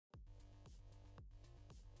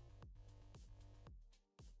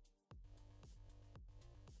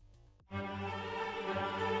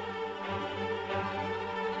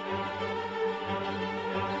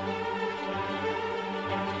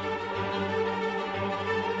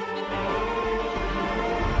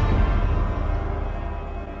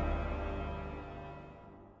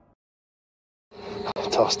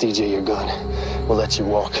Toss DJ your gun. We'll let you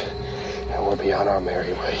walk, and we'll be on our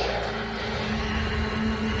merry way.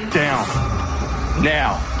 Down.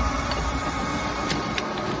 Now.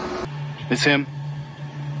 It's him.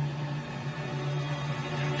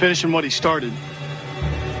 Finishing what he started.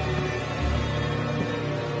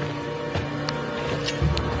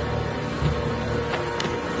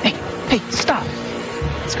 Hey, stop.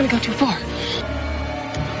 It's gonna go too far.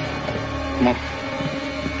 Come on.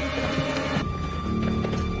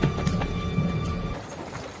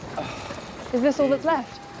 Is this all that's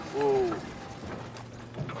left? Whoa.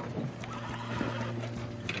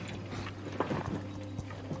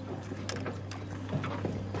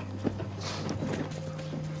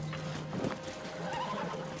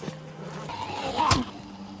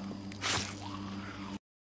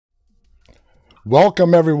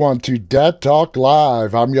 Welcome everyone to Dead Talk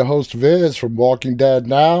Live. I'm your host Viz from Walking Dead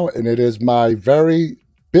Now, and it is my very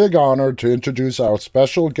big honor to introduce our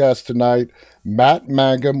special guest tonight, Matt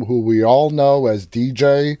Mangum, who we all know as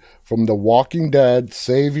DJ from The Walking Dead,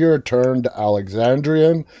 Savior turned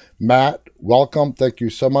Alexandrian. Matt, welcome. Thank you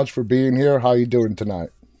so much for being here. How are you doing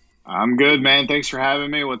tonight? I'm good, man. Thanks for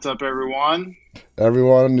having me. What's up, everyone?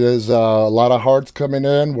 Everyone is a lot of hearts coming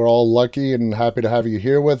in. We're all lucky and happy to have you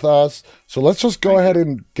here with us. So let's just go ahead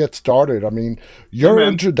and get started. I mean, your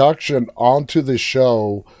introduction onto the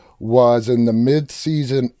show was in the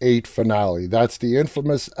mid-season 8 finale. That's the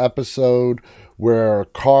infamous episode where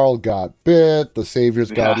Carl got bit, the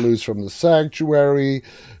Saviors got loose from the sanctuary.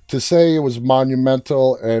 To say it was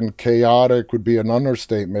monumental and chaotic would be an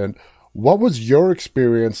understatement. What was your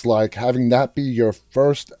experience like having that be your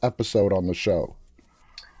first episode on the show?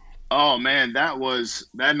 Oh man, that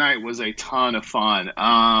night was a ton of fun.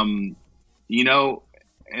 You know,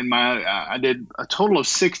 I did a total of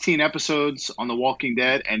 16 episodes on The Walking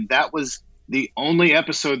Dead, and that was the only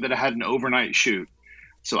episode that I had an overnight shoot.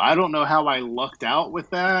 So I don't know how I lucked out with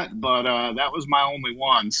that, but that was my only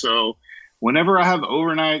one. So whenever I have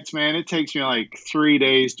overnights, man, it takes me like 3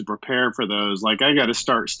 days to prepare for those. Like I got to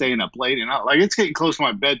start staying up late, and it's getting close to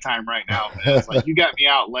my bedtime right now. Man. It's like you got me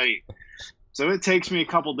out late, so it takes me a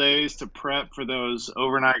couple days to prep for those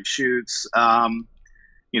overnight shoots.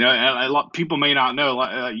 You know, and people may not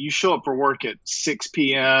know. You show up for work at 6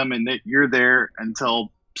 p.m. and you're there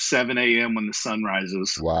until 7 a.m. when the sun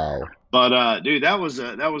rises. Wow! But dude, that was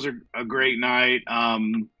a great night. I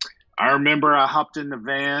remember I hopped in the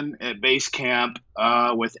van at base camp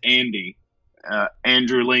with Andy,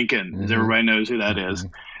 Andrew Lincoln, as everybody knows who that is.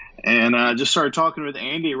 And just started talking with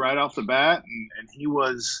Andy right off the bat, and he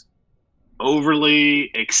was overly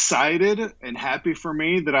excited and happy for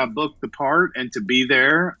me that I booked the part and to be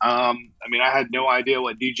there. I mean, I had no idea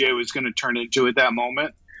what DJ was going to turn into at that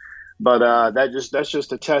moment, but that's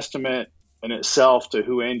just a testament in itself to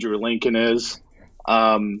who Andrew Lincoln is.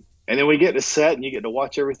 And then we get to set and you get to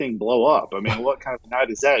watch everything blow up. I mean, what kind of night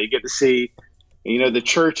is that? You get to see, you know, the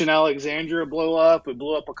church in Alexandria blow up. We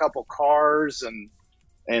blew up a couple cars, and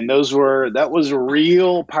that was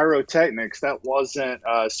real pyrotechnics. That wasn't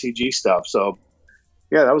CG stuff. So,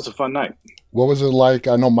 yeah, that was a fun night. What was it like?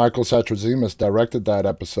 I know Michael Satrazemis directed that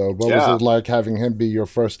episode. What was it like having him be your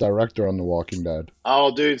first director on The Walking Dead?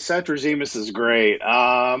 Oh, dude, Satrazemis is great.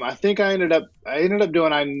 I think I ended up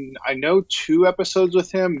doing I know 2 episodes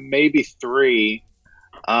with him, maybe 3.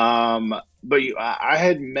 But I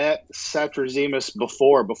had met Satrazemis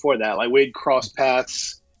before that. Like we'd crossed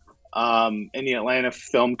paths in the Atlanta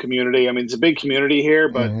film community. I mean, it's a big community here,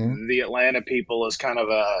 but the Atlanta people is kind of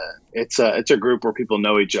it's a group where people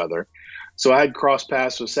know each other. So I had crossed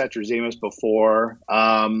paths with Satrazemis before,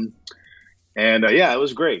 and it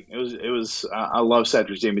was great. It was. I love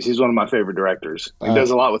Satrazemis. He's one of my favorite directors. He does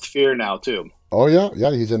a lot with Fear now too. Oh yeah,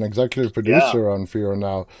 he's an executive producer on Fear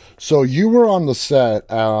now. So you were on the set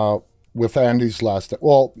with Andy's last.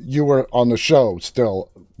 Well, you were on the show still.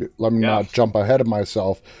 Let me not jump ahead of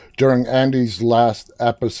myself. During Andy's last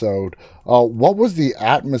episode, what was the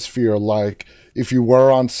atmosphere like? If you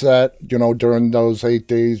were on set, you know, during those 8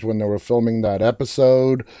 days when they were filming that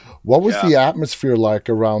episode, what was the atmosphere like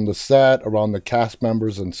around the set, around the cast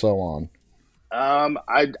members, and so on?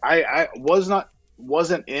 I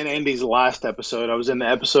wasn't in Andy's last episode. I was in the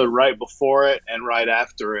episode right before it and right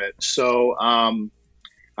after it. So, I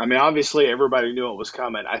mean, obviously everybody knew it was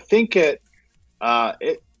coming. I think it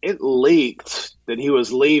leaked that he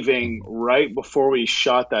was leaving right before we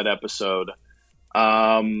shot that episode.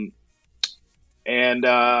 I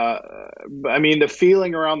mean, the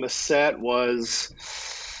feeling around the set was,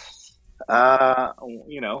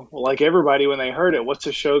 Like everybody when they heard it, what's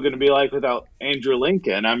the show going to be like without Andrew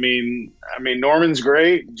Lincoln? I mean, Norman's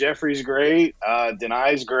great, Jeffrey's great,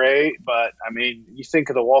 Denai's great, but I mean, you think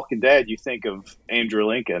of The Walking Dead, you think of Andrew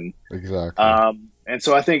Lincoln. Exactly. And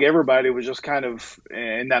so I think everybody was just kind of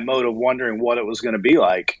in that mode of wondering what it was going to be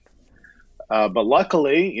like. But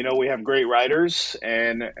luckily, we have great writers,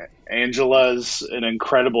 and Angela's an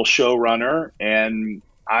incredible showrunner, and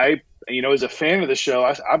as a fan of the show,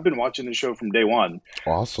 I've been watching the show from day one.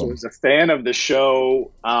 Awesome. So as a fan of the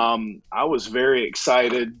show, I was very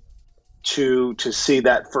excited to see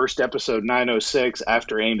that first episode, 906,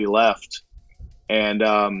 after Andy left, and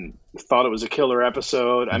thought it was a killer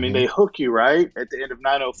episode. I mean, they hook you right at the end of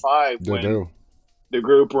 905 when the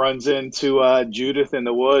group runs into Judith in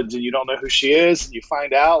the woods, and you don't know who she is, and you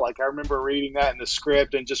find out. Like, I remember reading that in the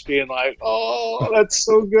script and just being like, "Oh, that's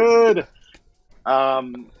so good."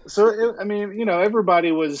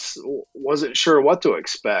 Everybody wasn't sure what to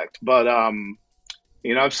expect, but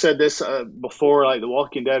I've said this before, like The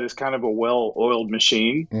Walking Dead is kind of a well-oiled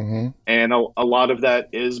machine, and a lot of that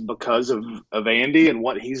is because of Andy and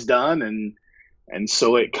what he's done, and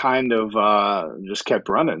so it kind of just kept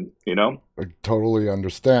running, I totally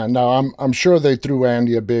understand. Now, I'm sure they threw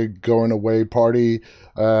Andy a big going away party.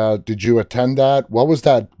 Did you attend that? What was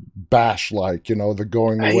that bash like? The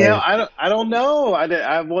going away. I don't know.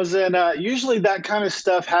 I wasn't. Usually, that kind of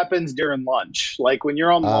stuff happens during lunch. Like when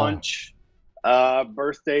you're on lunch,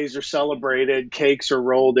 birthdays are celebrated, cakes are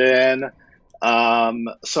rolled in.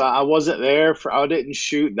 So I wasn't there I didn't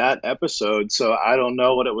shoot that episode, so I don't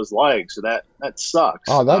know what it was like. So that sucks.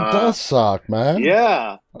 Oh, that does suck, man.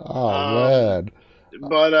 Yeah. Oh, man.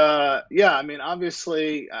 But I mean,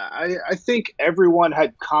 obviously, I think everyone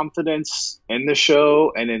had confidence in the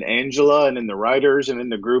show and in Angela and in the writers and in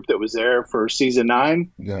the group that was there for season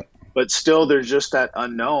 9. Yeah. But still, there's just that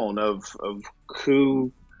unknown of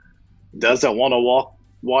who doesn't want to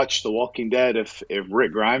watch The Walking Dead if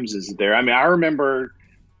Rick Grimes is there. I mean, I remember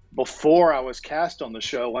before I was cast on the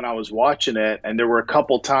show when I was watching it, and there were a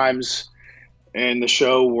couple times in the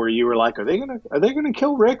show where you were like, are they gonna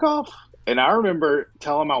kill Rick off? And I remember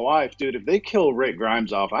telling my wife, dude, if they kill Rick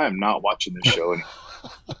Grimes off, I am not watching this show anymore.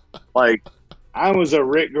 Like, I was a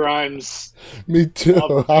Rick Grimes. Me too.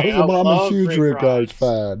 I'm a huge Rick Grimes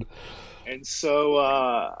fan. And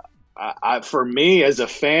so, for me as a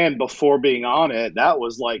fan before being on it, that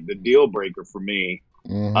was like the deal breaker for me.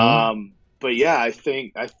 But yeah, I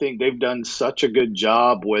think they've done such a good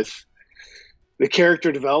job with the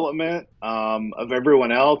character development of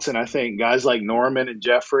everyone else, and I think guys like Norman and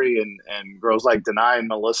Jeffrey and girls like Denai and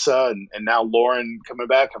Melissa and now Lauren coming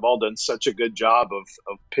back have all done such a good job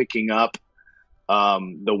of picking up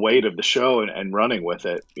the weight of the show and running with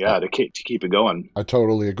it. Yeah, to keep it going. I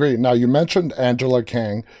totally agree. Now, you mentioned Angela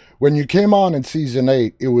Kang. When you came on in season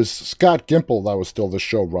 8, it was Scott Gimple that was still the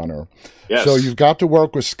showrunner. Yes. So you've got to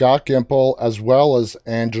work with Scott Gimple as well as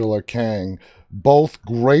Angela Kang. Both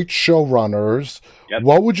great showrunners. Yep.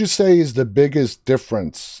 What would you say is the biggest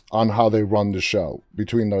difference on how they run the show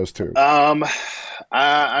between those two?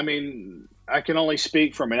 I mean, I can only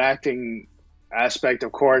speak from an acting aspect,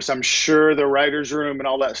 of course. I'm sure the writer's room and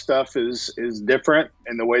all that stuff is different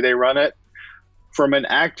in the way they run it. From an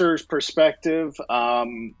actor's perspective,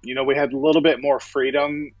 we had a little bit more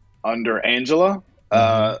freedom under Angela.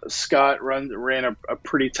 Scott ran a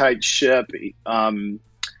pretty tight ship.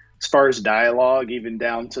 As far as dialogue, even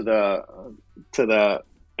down to the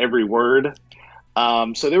every word.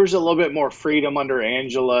 So there was a little bit more freedom under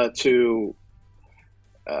Angela to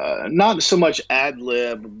not so much ad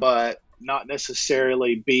lib, but not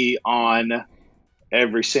necessarily be on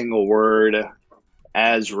every single word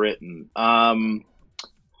as written. And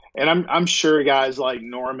I'm sure guys like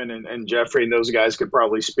Norman and Jeffrey and those guys could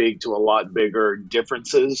probably speak to a lot bigger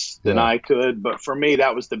differences than I could. But for me,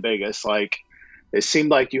 that was the biggest. Like, it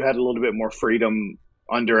seemed like you had a little bit more freedom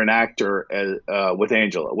under an actor with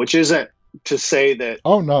Angela, which isn't to say that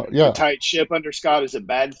the tight ship under Scott is a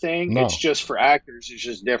bad thing. No. It's just for actors, it's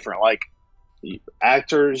just different. Like,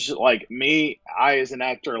 actors like me, I as an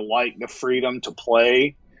actor like the freedom to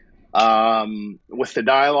play with the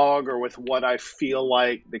dialogue or with what I feel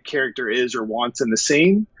like the character is or wants in the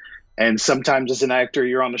scene. And sometimes as an actor,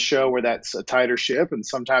 you're on a show where that's a tighter ship, and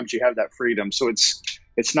sometimes you have that freedom. So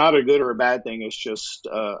it's not a good or a bad thing. It's just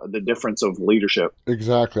the difference of leadership.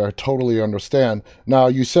 Exactly. I totally understand. Now,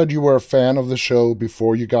 you said you were a fan of the show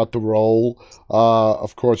before you got the role.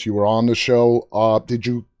 Of course, you were on the show. Did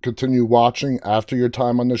you continue watching after your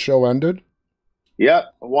time on the show ended?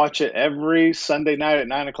 Yep, watch it every Sunday night at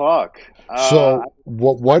 9 o'clock. So,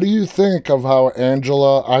 what do you think of how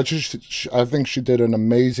Angela? I think she did an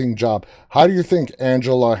amazing job. How do you think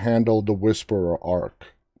Angela handled the Whisperer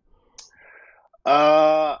arc?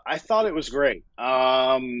 I thought it was great.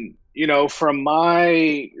 From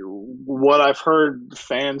what I've heard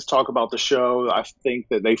fans talk about the show, I think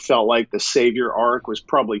that they felt like the Savior arc was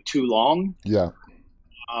probably too long. Yeah.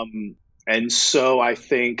 And so I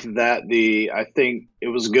think it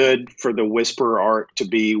was good for the Whisperer arc to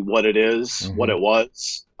be what it is, what it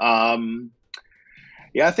was.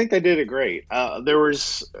 Yeah, I think they did it great. There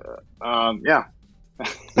was, yeah.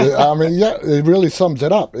 I mean, yeah, it really sums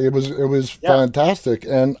it up. It was fantastic.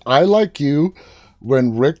 And I, like you,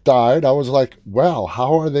 when Rick died, I was like, well,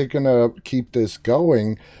 how are they going to keep this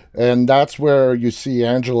going? And that's where you see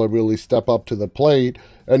Angela really step up to the plate.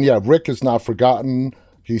 And yeah, Rick is not forgotten.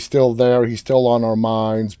 He's still there. He's still on our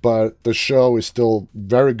minds, but the show is still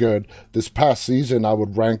very good. This past season, I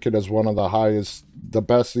would rank it as one of the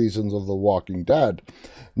best seasons of The Walking Dead.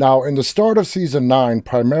 Now, in the start of season 9,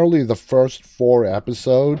 primarily the first 4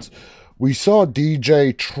 episodes, we saw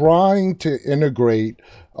DJ trying to integrate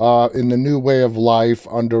in the new way of life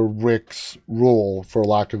under Rick's rule, for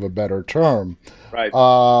lack of a better term. Right.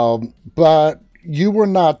 But you were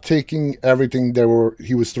not taking everything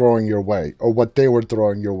he was throwing your way, or what they were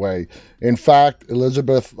throwing your way. In fact,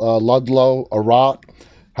 Elizabeth Ludlow, Arat,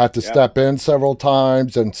 had to step in several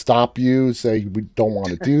times and stop you, say, we don't want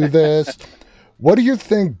to do this. What do you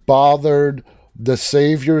think bothered the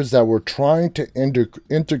Saviors that were trying to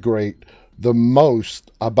integrate the most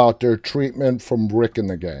about their treatment from Rick and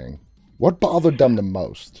the gang? What bothered them the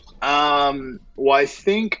most? Well, I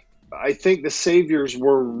think the Saviors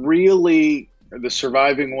were really, the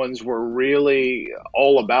surviving ones were really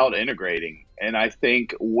all about integrating. And I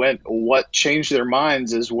think what changed their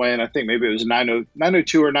minds is when, I think maybe it was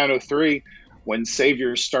 902 or 903, when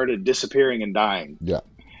Saviors started disappearing and dying. Yeah.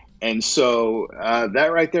 And so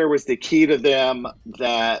that right there was the key to them,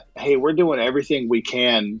 that, hey, we're doing everything we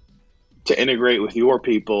can to integrate with your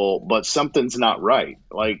people, but something's not right.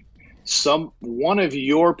 Like, one of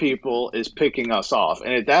your people is picking us off.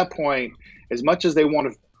 And at that point, as much as they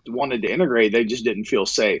wanted to integrate, they just didn't feel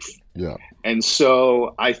safe. Yeah. And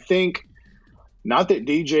so I think, not that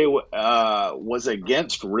DJ was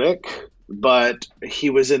against Rick, but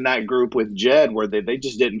he was in that group with Jed where they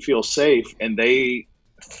just didn't feel safe, and they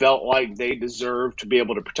felt like they deserved to be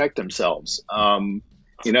able to protect themselves.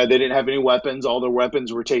 They didn't have any weapons. All their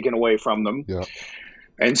weapons were taken away from them. Yeah.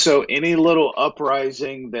 And so any little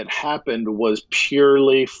uprising that happened was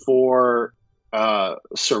purely for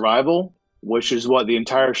survival, which is what the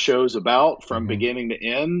entire show's about from beginning to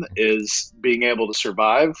end, is being able to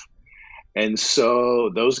survive. And so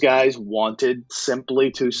those guys wanted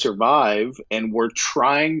simply to survive, and were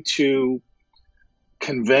trying to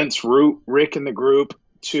convince Rick and the group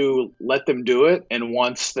to let them do it. And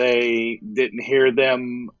once they didn't hear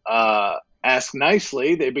them ask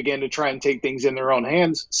nicely, they began to try and take things in their own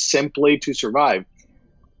hands simply to survive.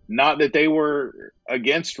 Not that they were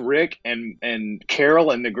against Rick and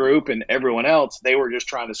Carol and the group and everyone else. They were just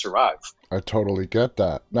trying to survive. I totally get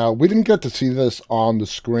that. Now, we didn't get to see this on the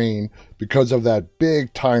screen because of that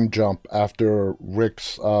big time jump after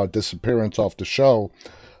Rick's disappearance off the show.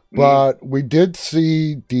 But we did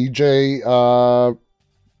see DJ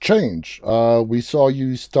change. We saw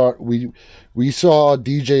you start. We saw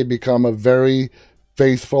DJ become a very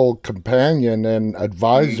faithful companion and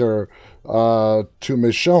advisor to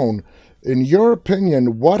Michonne. In your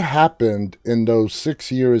opinion, what happened in those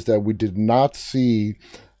 6 years that we did not see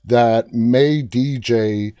that made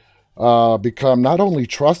DJ become not only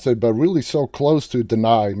trusted but really so close to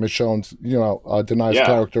Denai's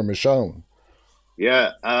character Michonne?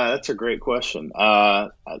 Yeah, that's a great question.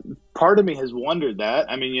 Part of me has wondered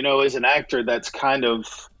that. I mean, as an actor, that's kind of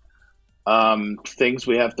things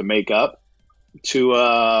we have to make up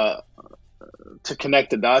to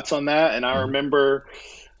connect the dots on that. And I remember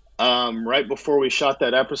right before we shot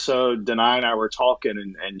that episode, Denai and I were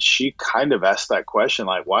talking, and she kind of asked that question,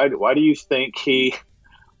 like, why do you think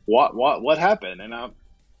what happened? And I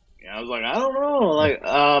was like, I don't know. Like,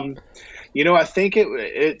 I think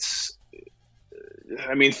it's.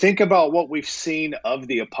 I mean, think about what we've seen of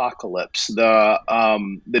the apocalypse,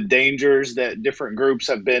 the dangers that different groups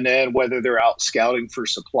have been in, whether they're out scouting for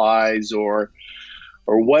supplies or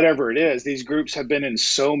whatever it is. These groups have been in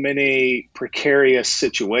so many precarious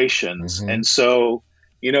situations. And so,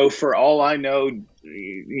 for all I know,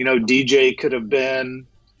 DJ could have been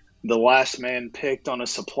the last man picked on a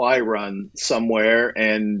supply run somewhere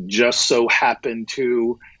and just so happened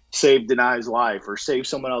to save Denai's life or save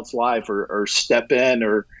someone else's life or step in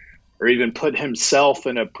or even put himself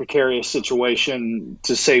in a precarious situation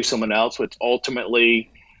to save someone else, which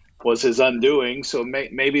ultimately was his undoing. So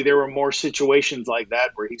maybe there were more situations like that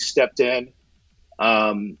where he stepped in.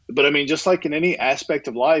 But I mean, just like in any aspect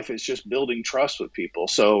of life, it's just building trust with people.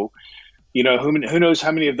 So, you know, who knows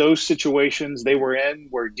how many of those situations they were in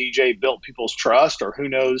where DJ built people's trust, or who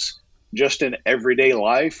knows, just in everyday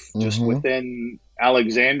life, just within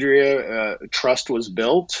Alexandria, trust was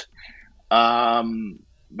built.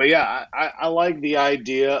 But yeah, I like the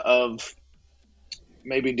idea of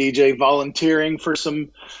maybe DJ volunteering for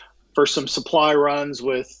some supply runs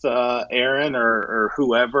with Aaron or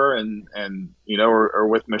whoever, and you know, or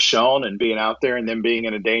with Michonne, and being out there and then being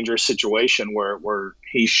in a dangerous situation where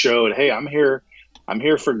he showed, hey, I'm here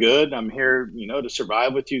for good. I'm here, you know, to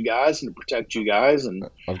survive with you guys and to protect you guys. And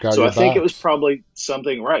so I think it was probably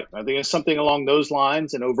something, right? I think it's something along those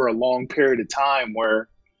lines, and over a long period of time where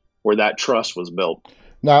that trust was built.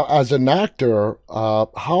 Now, as an actor,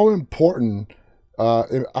 how important?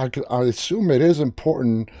 I assume it is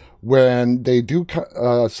important when they do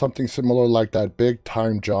something similar like that big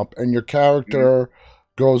time jump, and your character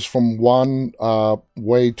goes from one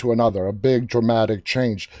way to another, a big dramatic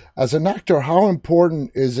change. As an actor, how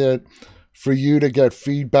important is it for you to get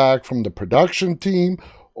feedback from the production team?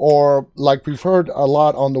 Or, like we've heard a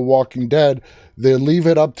lot on The Walking Dead, they leave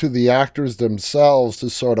it up to the actors themselves to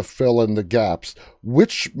sort of fill in the gaps.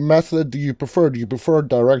 Which method do you prefer? Do you prefer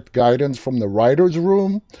direct guidance from the writer's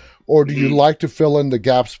room, or do you like to fill in the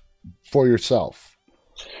gaps for yourself?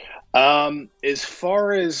 As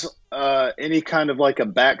far as any kind of like a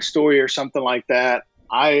backstory or something like that,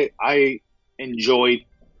 I enjoy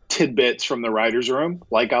tidbits from the writer's room.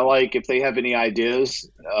 Like, I like if they have any ideas,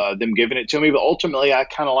 them giving it to me, but ultimately I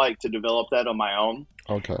kind of like to develop that on my own.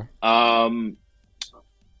 Okay.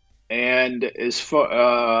 And as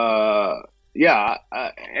far,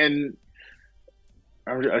 and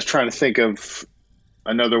I was trying to think of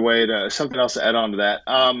another way something else to add on to that.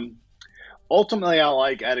 Ultimately, I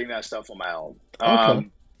like adding that stuff on my own. Okay.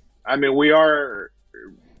 I mean, we are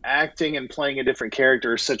acting and playing a different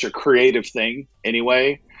character is such a creative thing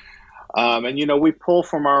anyway. And, you know, we pull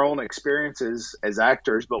from our own experiences as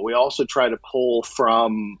actors, but we also try to pull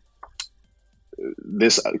from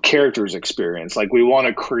this character's experience. Like, we want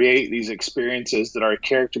to create these experiences that our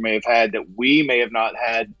character may have had that we may have not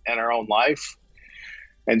had in our own life.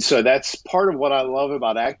 And so that's part of what I love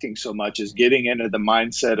about acting so much, is getting into the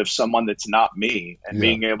mindset of someone that's not me and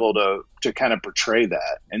being able to kind of portray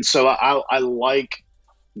that. And so I like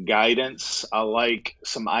guidance. I like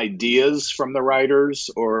some ideas from the writers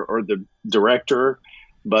or the director,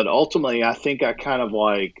 but ultimately I think I kind of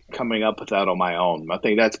like coming up with that on my own. I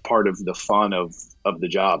think that's part of the fun of the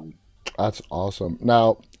job. That's awesome.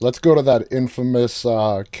 Now let's go to that infamous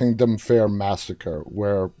Kingdom Fair massacre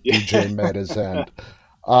where DJ met his end.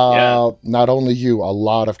 Not only you, a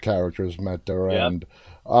lot of characters met their end.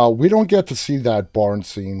 We don't get to see that barn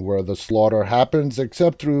scene where the slaughter happens,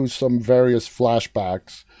 except through some various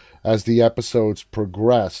flashbacks as the episodes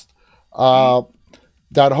progressed.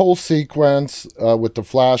 That whole sequence with the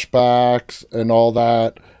flashbacks and all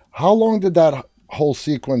that, how long did that whole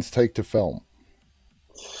sequence take to film?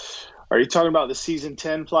 Are you talking about the season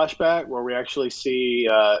 10 flashback where we actually see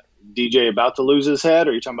DJ about to lose his head,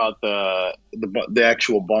 or are you talking about the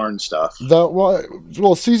actual barn stuff?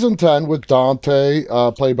 Well, season 10 with Dante,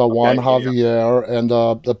 played by Juan Javier, and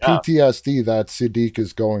the PTSD that Siddiq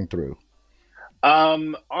is going through.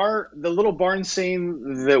 The little barn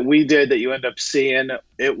scene that we did that you end up seeing,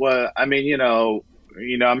 it was, I mean, you know,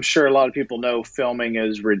 I'm sure a lot of people know filming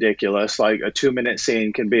is ridiculous. Like, a 2-minute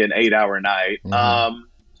scene can be an 8-hour night.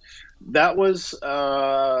 That was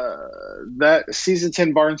that season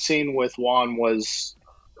 10 barn scene with Juan was,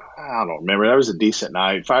 I don't remember, that was a decent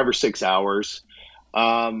night, 5 or 6 hours.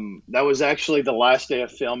 That was actually the last day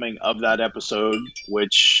of filming of that episode,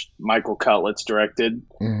 which Michael Cutlitz directed.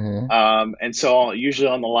 And so usually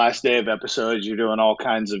on the last day of episodes, you're doing all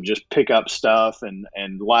kinds of just pickup stuff and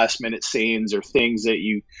last minute scenes or things that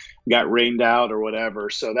you got rained out or whatever.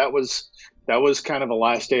 So that was kind of the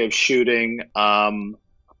last day of shooting.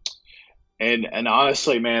 And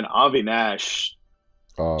honestly, man, Avi Nash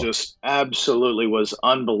just absolutely was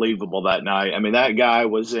unbelievable that night. I mean, that guy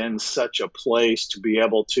was in such a place to be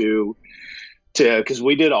able to because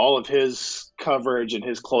we did all of his coverage and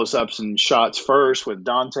his close-ups and shots first with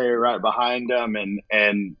Dante right behind him.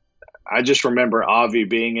 And I just remember Avi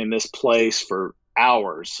being in this place for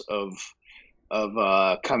hours of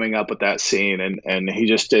coming up with that scene. And he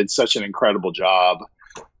just did such an incredible job.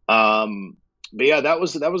 but yeah, that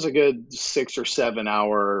was a good 6 or 7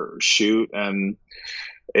 hour shoot, and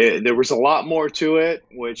there was a lot more to it,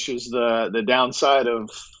 which is the downside of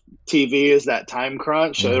TV is that time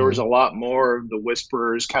crunch. So there was a lot more of the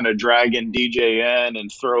Whisperers kind of dragging DJ in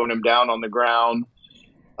and throwing him down on the ground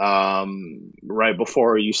right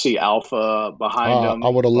before you see Alpha behind him. I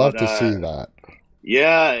would have loved to see that.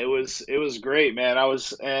 Yeah, it was great, man. I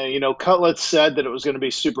was, Cutlet said that it was going to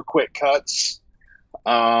be super quick cuts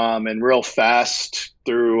and real fast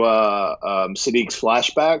through Siddiq's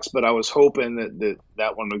flashbacks, but I was hoping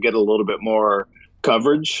that one would get a little bit more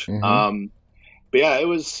coverage. But yeah, it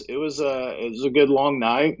was a good long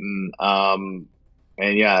night, and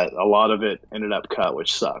yeah, a lot of it ended up cut,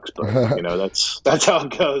 which sucks, but that's how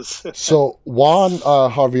it goes. So Juan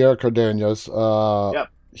Javier Cardenas, yep.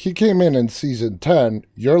 He came in season 10.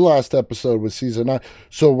 Your last episode was season 9.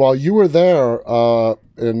 So while you were there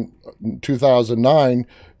in 2009,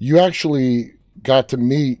 you actually got to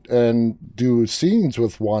meet and do scenes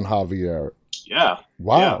with Juan Javier. Yeah.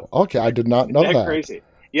 Wow. Yeah. Okay, I did not know that. Crazy.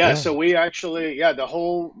 Yeah. So we actually, the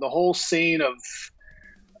whole scene of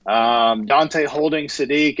Dante holding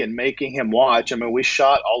Siddiq and making him watch. I mean, we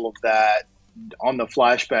shot all of that on the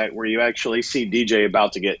flashback where you actually see DJ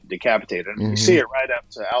about to get decapitated. And you see it right up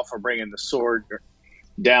to Alpha bringing the sword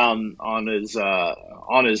down on his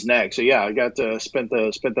neck. So yeah, I got to spend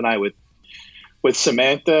the night with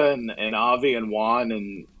Samantha and Avi and Juan,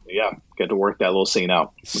 and yeah, got to work that little scene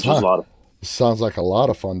out, which was a lot of fun. Sounds like a lot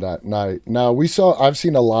of fun that night. Now I've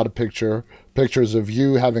seen a lot of pictures of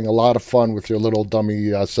you having a lot of fun with your little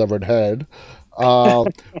dummy severed head.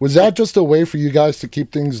 Was that just a way for you guys to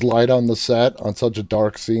keep things light on the set on such a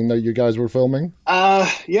dark scene that you guys were filming?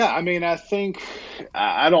 Yeah, I mean, I think,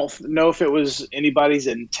 I don't know if it was anybody's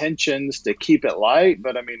intentions to keep it light,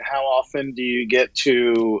 but I mean, how often do you get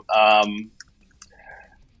to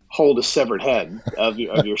hold a severed head of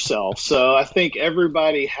yourself? So I think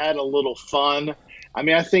everybody had a little fun. I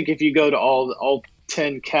mean, I think if you go to all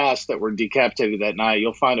 10 casts that were decapitated that night,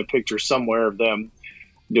 you'll find a picture somewhere of them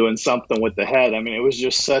doing something with the head. I mean, it was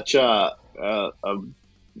just such a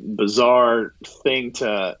bizarre thing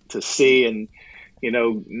to see. And,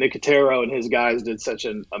 Nicotero and his guys did such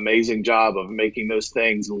an amazing job of making those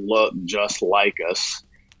things look just like us.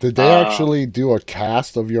 Did they actually do a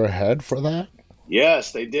cast of your head for that?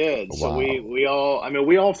 Yes, they did. Wow. So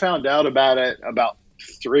we all found out about it about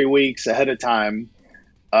 3 weeks ahead of time,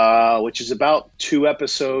 which is about 2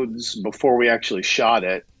 episodes before we actually shot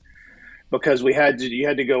it. Because you had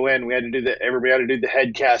to go in, everybody had to do the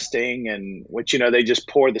head casting, and which, they just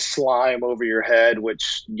pour the slime over your head,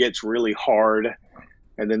 which gets really hard.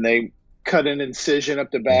 And then they cut an incision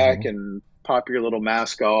up the back and pop your little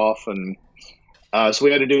mask off. And so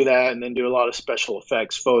we had to do that, and then do a lot of special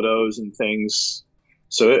effects photos and things.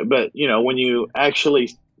 So, but when you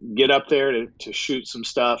actually get up there to shoot some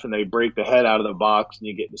stuff and they break the head out of the box and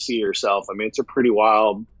you get to see yourself, I mean, it's a pretty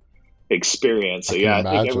wild experience. So I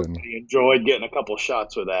think everybody enjoyed getting a couple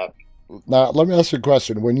shots with that. Now, let me ask you a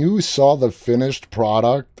question. When you saw the finished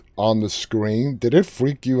product on the screen, did it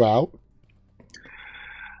freak you out?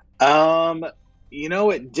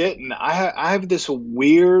 It didn't. I have this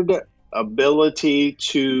weird ability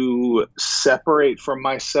to separate from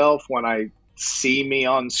myself when I see me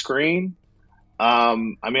on screen. I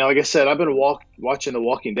mean, like I said, I've been watching The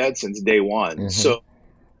Walking Dead since day one. So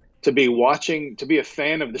to be a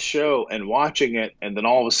fan of the show and watching it, and then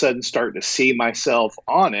all of a sudden start to see myself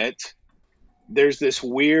on it, there's this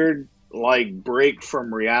weird break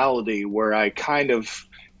from reality where I kind of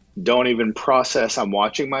don't even process I'm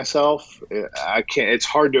watching myself. It's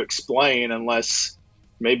hard to explain unless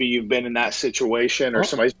maybe you've been in that situation or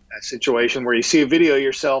somebody's in that situation where you see a video of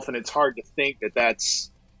yourself and it's hard to think that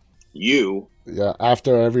that's you. Yeah,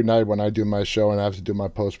 after every night when I do my show and I have to do my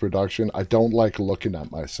post-production, I don't like looking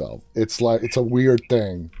at myself. It's a weird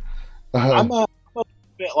thing. I'm a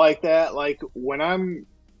bit like that. Like when I'm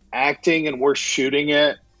acting and we're shooting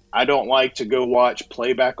it, I don't like to go watch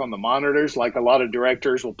playback on the monitors. Like a lot of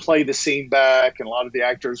directors will play the scene back, and a lot of the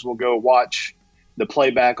actors will go watch the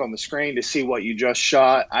playback on the screen to see what you just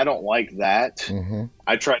shot. I don't like that.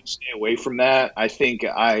 I try to stay away from that. I think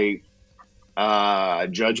I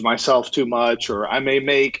judge myself too much, or I may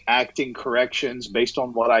make acting corrections based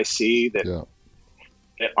on what I see that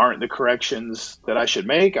aren't the corrections that I should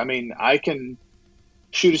make. I mean, I can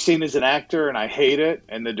shoot a scene as an actor and I hate it,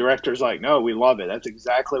 and the director's like, no, we love it. That's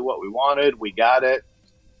exactly what we wanted. We got it.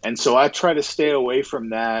 And so I try to stay away from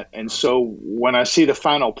that. And so when I see the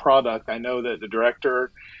final product, I know that the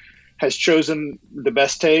director has chosen the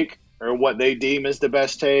best take. or what they deem as the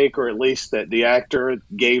best take, or at least that the actor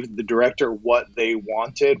gave the director what they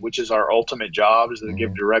wanted, which is our ultimate job, is to give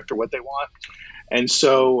the director what they want. And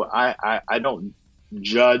so I don't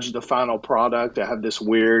judge the final product. I have this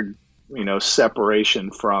weird,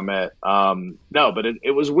 separation from it. No, but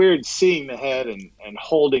it was weird seeing the head and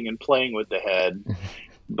holding and playing with the head.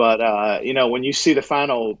 But, when you see the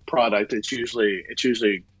final product, it's usually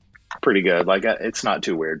pretty good. Like, it's not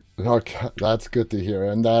too weird. Okay, that's good to hear.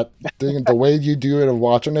 And that thing, the way you do it and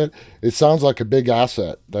watching it, it sounds like a big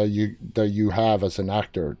asset that you have as an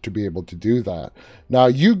actor to be able to do that. Now,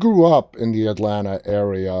 you grew up in the Atlanta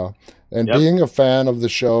area, and being a fan of the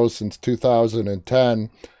show since 2010,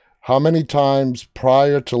 how many times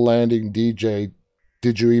prior to landing DJ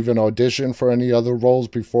did you even audition for any other roles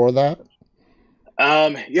before that?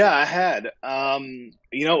 Yeah, I had.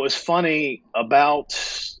 It was funny, about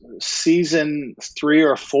season 3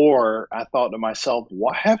 or 4, I thought to myself,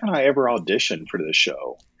 why haven't I ever auditioned for this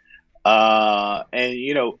show? I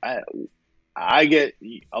get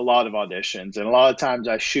a lot of auditions, and a lot of times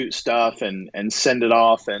I shoot stuff and send it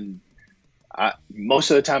off, and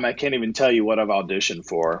most of the time I can't even tell you what I've auditioned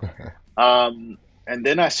for. And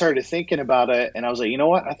then I started thinking about it, and I was like, you know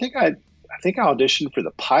what? I think I auditioned for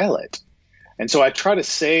the pilot. And so I try to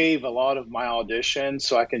save a lot of my auditions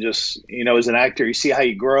so I can just, as an actor, you see how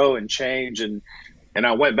you grow and change. And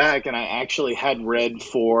I went back and I actually had read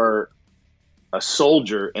for a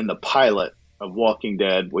soldier in the pilot of Walking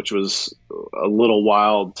Dead, which was a little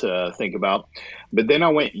wild to think about. But then I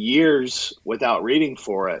went years without reading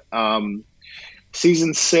for it.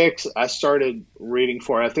 Season 6, I started reading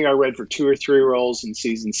for it. I think I read for 2 or 3 roles in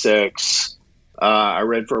season 6. I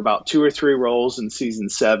read for about 2 or 3 roles in season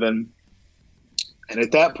 7. And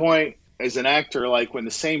at that point, as an actor, like when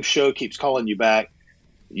the same show keeps calling you back,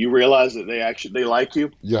 you realize that they like you.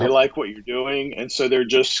 Yeah. They like what you're doing. And so they're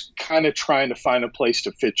just kind of trying to find a place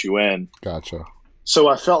to fit you in. Gotcha. So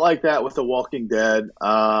I felt like that with The Walking Dead.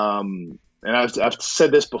 And I've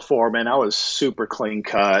said this before, man, I was super clean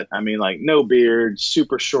cut. I mean, like no beard,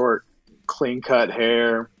 super short, clean cut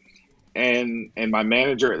hair. And my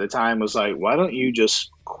manager at the time was like, why don't you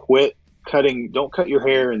just quit cutting? Don't cut your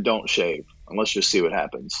hair and don't shave. And let's just see what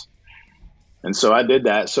happens. And so I did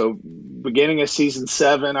that. So beginning of season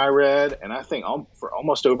 7, I read, and I think for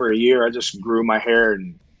almost over a year, I just grew my hair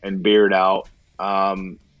and beard out.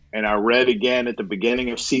 And I read again at the beginning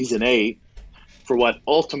of season 8 for what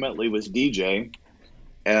ultimately was DJ.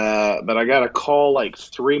 But I got a call like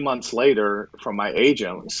 3 months later from my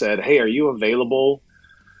agent and said, hey, are you available?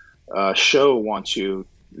 Show wants you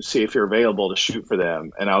to see if you're available to shoot for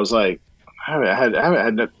them. And I was like, I haven't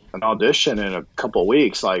had an audition in a couple of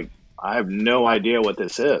weeks. Like, I have no idea what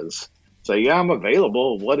this is. So yeah, I'm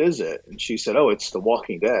available. What is it? And she said, oh, it's The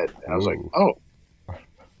Walking Dead. And I was like, oh,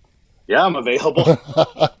 yeah, I'm available.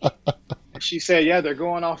 And she said, yeah, they're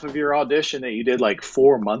going off of your audition that you did like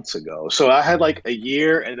 4 months ago. So I had like a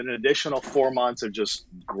year and an additional 4 months of just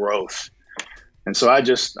growth. And so I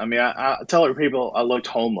tell people I looked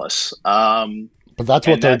homeless. But that's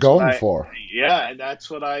what they're going for. Yeah, and that's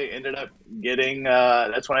what I ended up getting.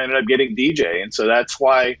 That's when I ended up getting DJ. And so that's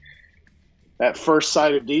why that first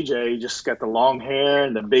sight of DJ, just got the long hair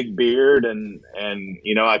and the big beard. And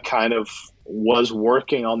I kind of was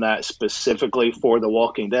working on that specifically for The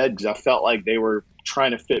Walking Dead because I felt like they were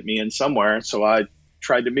trying to fit me in somewhere. So I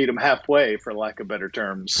tried to meet them halfway, for lack of better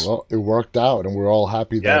terms. Well, it worked out, and we're all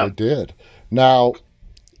happy that it did. Now,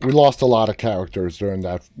 we lost a lot of characters during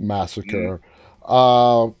that massacre.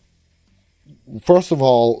 First of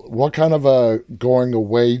all, what kind of a going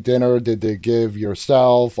away dinner did they give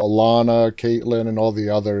yourself, Alana, Caitlin, and all the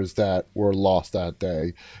others that were lost that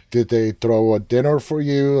day? Did they throw a dinner for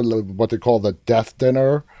you, what they call the death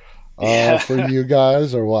dinner, for you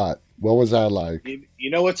guys, or what? What was that like? You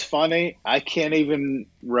know what's funny? I can't even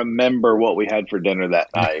remember what we had for dinner that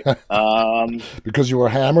night. Because you were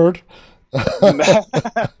hammered?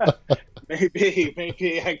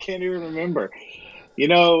 Maybe I can't even remember.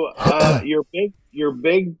 Your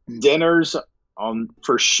big dinners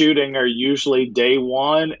for shooting are usually day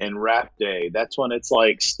 1 and wrap day. That's when it's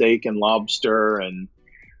like steak and lobster, and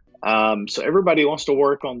so everybody wants to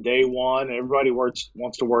work on day 1. Everybody wants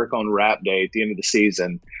to work on wrap day at the end of the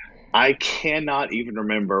season. I cannot even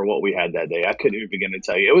remember what we had that day. I couldn't even begin to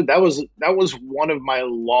tell you. That was one of my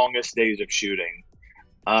longest days of shooting.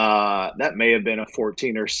 That may have been a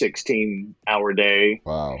 14 or 16 hour day.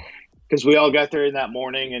 Wow. Because we all got there in that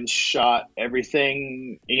morning and shot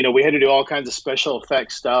everything. We had to do all kinds of special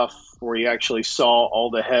effects stuff where you actually saw all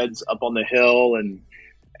the heads up on the hill,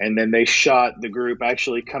 and then they shot the group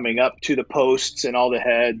actually coming up to the posts and all the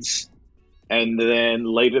heads. And then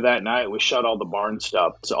later that night, we shot all the barn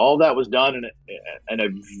stuff. So all that was done in a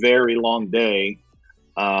very long day.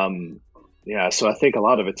 Yeah, so I think a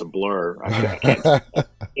lot of it's a blur. I can't.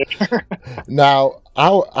 Now,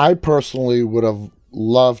 I personally would have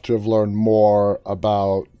loved to have learned more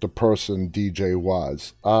about the person DJ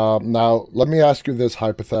was. Now, let me ask you this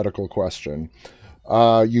hypothetical question.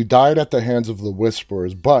 You died at the hands of the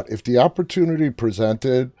Whisperers, but if the opportunity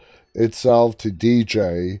presented itself to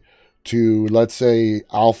DJ to, let's say,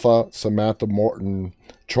 Alpha, Samantha Morton,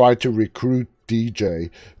 try to recruit DJ,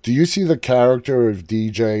 do you see the character of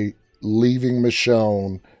DJ leaving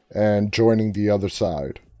Michonne and joining the other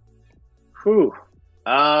side? Whew.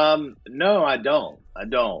 No, I don't.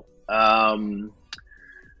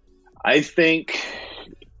 I think,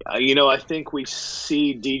 I think we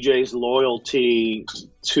see DJ's loyalty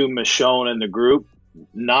to Michonne and the group,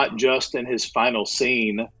 not just in his final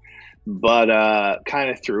scene, but kind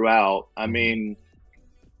of throughout. I mean,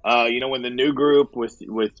 when the new group with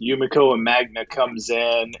Yumiko and Magna comes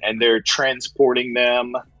in and they're transporting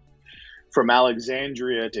them from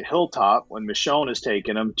Alexandria to Hilltop, when Michonne is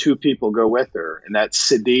taking them, two people go with her, and that's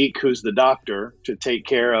Siddiq, who's the doctor, to take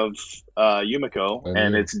care of Yumiko,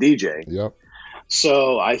 and it's DJ. Yep.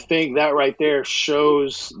 So I think that right there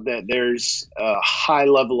shows that there's a high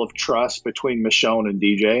level of trust between Michonne and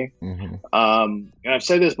DJ. Mm-hmm. And I've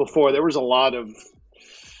said this before, there was a lot of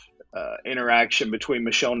interaction between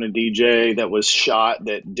Michonne and DJ that was shot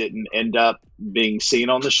that didn't end up being seen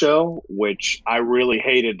on the show, which I really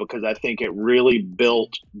hated because I think it really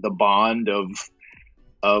built the bond of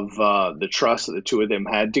the trust that the two of them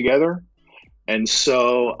had together. And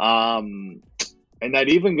so, and that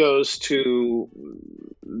even goes to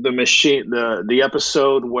the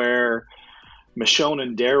episode where Michonne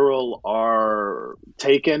and Daryl are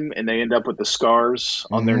taken and they end up with the scars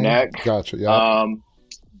on their neck. Gotcha. Yeah.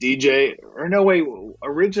 DJ, or no, wait,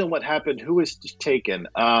 originally what happened? Who was taken?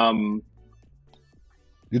 You're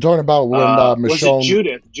talking about when Michonne... Was it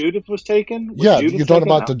Judith? Judith was taken? Judith you're talking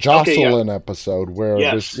about the Jocelyn episode where...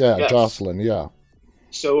 Yes. Jocelyn, yeah.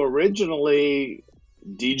 So originally,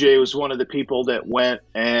 DJ was one of the people that went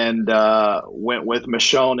with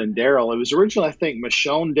Michonne and Daryl. It was originally, I think,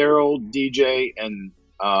 Michonne, Daryl, DJ, and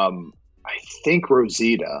I think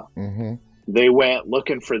Rosita. Mm-hmm. They went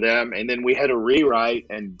looking for them, and then we had a rewrite,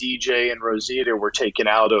 and DJ and Rosita were taken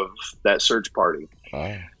out of that search party.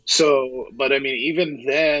 Oh. So, but I mean, even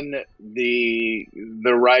then, the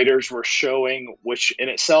writers were showing, which in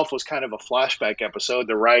itself was kind of a flashback episode.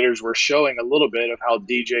 The writers were showing a little bit of how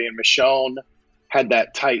DJ and Michonne had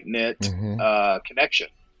that tight knit connection.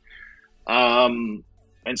 And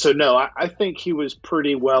so, no, I think he was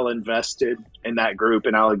pretty well invested in that group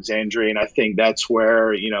in Alexandria, and I think that's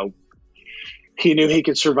where he knew he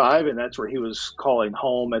could survive, and that's where he was calling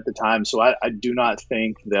home at the time. So I do not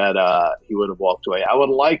think that he would have walked away. I would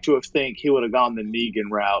like to have think he would have gone the Negan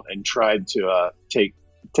route and tried to take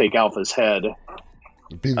Alpha's head.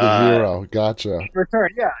 Be the hero. Gotcha. Return.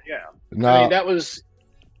 Yeah. No. I mean, that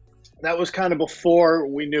was kind of before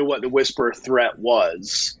we knew what the Whisperer threat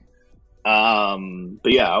was. But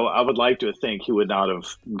yeah, I would like to think he would not have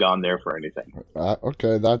gone there for anything.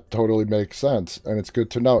 Okay, that totally makes sense, and it's good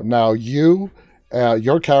to know. Now, your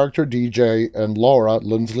character DJ and Laura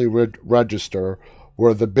Lindsley Register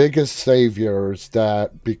were the biggest saviors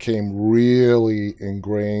that became really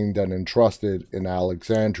ingrained and entrusted in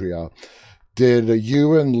Alexandria. Did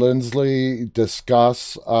you and Lindsley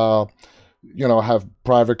discuss have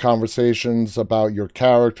private conversations about your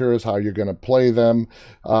characters, how you're going to play them,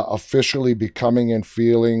 officially becoming and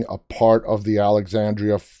feeling a part of the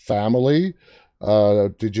Alexandria family?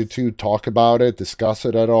 Did you two talk about it, discuss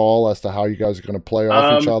it at all as to how you guys are going to play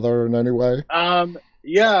off each other in any way?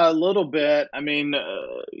 Yeah, a little bit. I mean,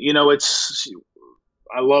 I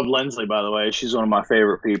love Lindsley, by the way. She's one of my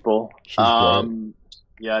favorite people. She's great.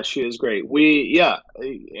 Yeah, she is great.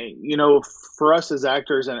 For us as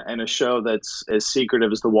actors and a show that's as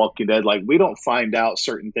secretive as The Walking Dead, like, we don't find out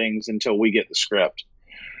certain things until we get the script.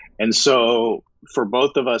 And so for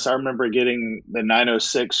both of us, I remember getting the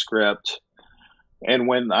 906 script, and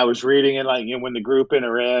when I was reading it, when the group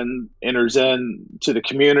enters in to the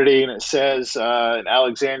community, and it says in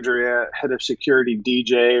Alexandria, head of security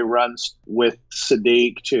DJ runs with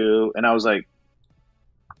Siddiq and I was like,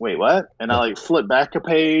 wait, what? And I flipped back a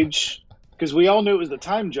page because we all knew it was the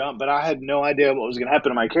time jump, but I had no idea what was going to happen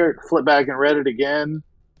to my character. Flipped back and read it again,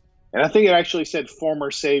 and I think it actually said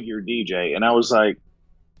former savior DJ, and I was like,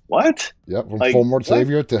 what? Yeah, from former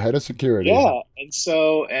savior to head of security. Yeah, and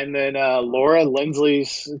then Laura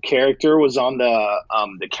Lindsley's character was on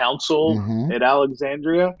the council at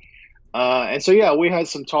Alexandria. And so, yeah, we had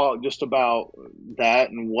some talk just about that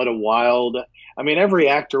and what a wild. I mean, every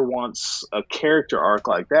actor wants a character arc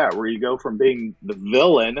like that, where you go from being the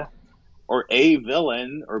villain or a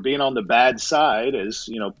villain or being on the bad side, as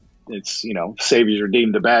you know, it's saviors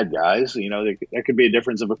redeem the bad guys. There could be a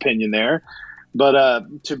difference of opinion there, but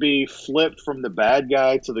to be flipped from the bad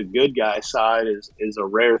guy to the good guy side is a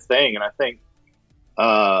rare thing, and I think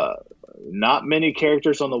not many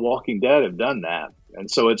characters on The Walking Dead have done that. And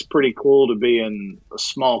so it's pretty cool to be in a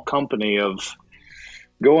small company of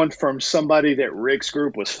going from somebody that Rick's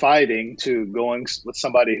group was fighting to going with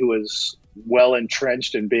somebody who is well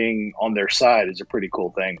entrenched and being on their side is a pretty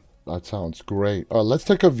cool thing. That sounds great. Let's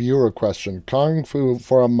take a viewer question. Kung Fu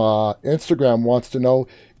from Instagram wants to know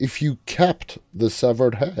if you kept the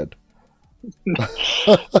severed head.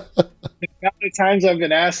 How many times I've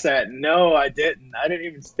been asked that? No, I didn't. I didn't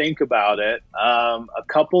even think about it. A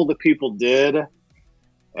couple of the people did.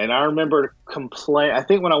 And I remember I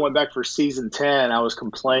think when I went back for season 10, I was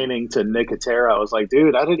complaining to Nicotero. I was like,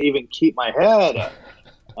 dude, I didn't even keep my head.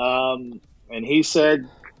 And he said,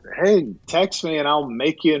 hey, text me and I'll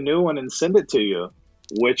make you a new one and send it to you,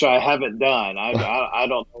 which I haven't done. I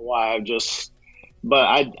don't know why. But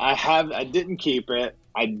I didn't keep it.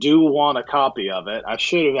 I do want a copy of it. I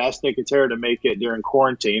should have asked Nicotero to make it during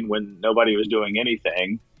quarantine when nobody was doing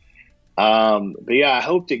anything. But yeah, I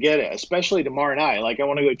hope to get it, especially tomorrow night. Like, I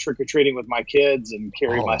want to go trick-or-treating with my kids and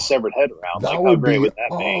carry my severed head around. That like, would be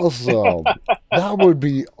awesome. That would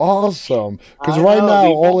be awesome. Because right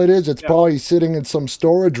now, all it is, it's probably sitting in some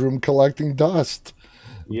storage room collecting dust.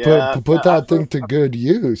 Yeah, put that thing to good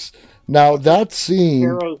use. Now, that scene...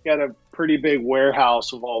 Hero's got a pretty big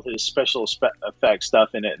warehouse with all his special effects stuff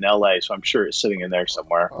in it in LA, so I'm sure it's sitting in there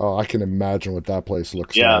somewhere. Oh, I can imagine what that place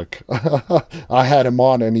looks like. I had him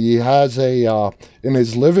on, and he has in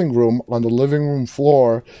his living room, on the living room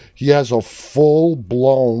floor, he has a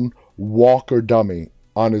full-blown walker dummy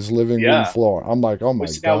on his living room floor. I'm like, oh my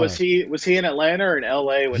God. Now, was he in Atlanta or in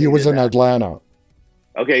LA? He was in Atlanta.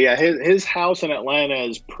 Okay, yeah, his house in Atlanta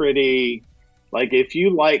is pretty... Like, if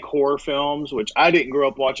you like horror films, which I didn't grow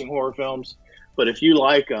up watching horror films, but if you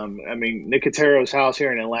like them, I mean, Nicotero's house here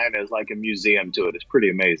in Atlanta is like a museum to it. It's pretty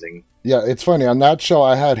amazing. Yeah, it's funny. On that show,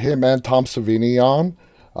 I had him and Tom Savini on.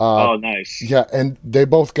 Oh, nice. Yeah, and they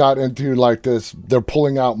both got into like this. They're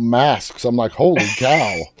pulling out masks. I'm like, holy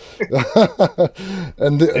cow.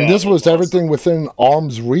 and this was everything within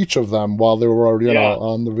arm's reach of them while they were,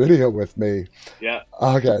 on the video with me. Yeah.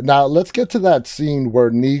 Okay, now let's get to that scene where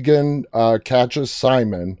Negan catches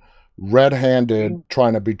Simon red-handed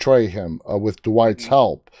trying to betray him with Dwight's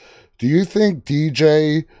help. Do you think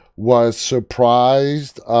DJ was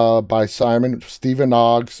surprised by Stephen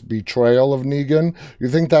Ogg's betrayal of Negan? You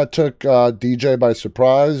think that took DJ by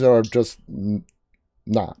surprise, or just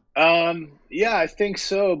not? Yeah, I think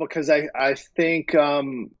so, because I think I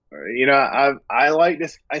like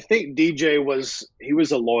this. I think DJ was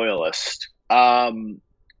a loyalist.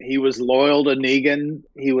 He was loyal to Negan.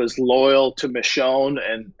 He was loyal to Michonne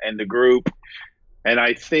and the group, and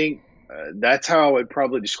I think that's how I would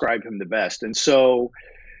probably describe him the best. And so,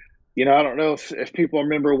 I don't know if people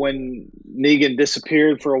remember when Negan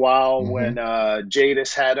disappeared for a while, when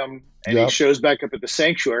Jadis had him, and he shows back up at the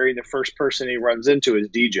sanctuary, and the first person he runs into is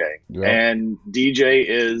DJ. Yep. And DJ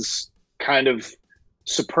is kind of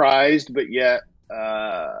surprised, but yet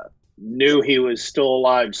knew he was still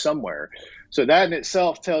alive somewhere. So that in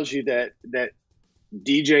itself tells you that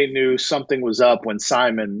DJ knew something was up when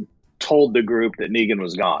Simon told the group that Negan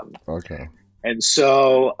was gone. Okay. And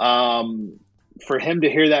so for him to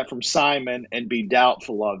hear that from Simon and be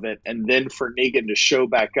doubtful of it, and then for Negan to show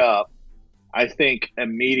back up, I think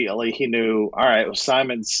immediately he knew, all right, well,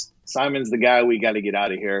 Simon's the guy we got to get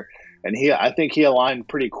out of here. And I think he aligned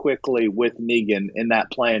pretty quickly with Negan in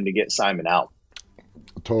that plan to get Simon out.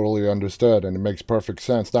 Totally understood, and it makes perfect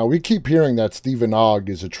sense. Now, we keep hearing that Stephen Ogg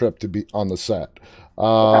is a trip to be on the set.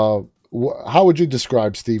 How would you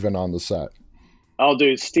describe Stephen on the set? Oh,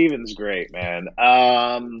 dude, Stephen's great, man.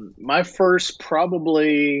 My first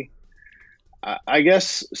probably, I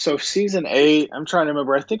guess, so season 8, I'm trying to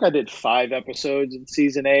remember. I think I did 5 episodes in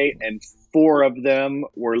season 8, and 4 of them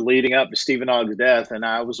were leading up to Stephen Ogg's death, and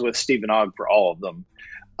I was with Stephen Ogg for all of them.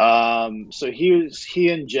 So he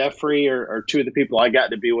and Jeffrey are 2 of the people I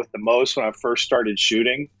got to be with the most when I first started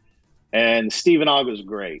shooting. And Stephen Ogg was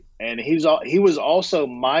great. And he was also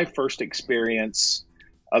my first experience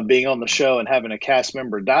of being on the show and having a cast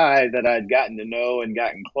member die that I'd gotten to know and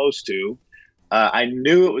gotten close to. I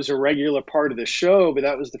knew it was a regular part of the show, but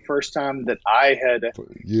that was the first time that I had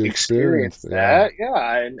experienced that.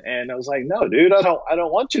 Yeah. And I was like, no, dude, I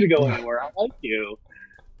don't want you to go anywhere. I like you.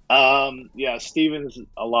 Yeah, Steven's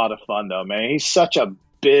a lot of fun though, man. He's such a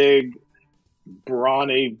big,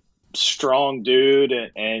 brawny, strong dude,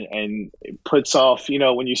 and puts off. You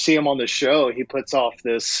know, when you see him on the show, he puts off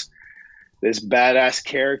this badass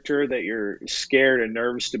character that you're scared and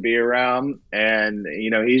nervous to be around. And you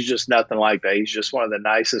know, he's just nothing like that. He's just one of the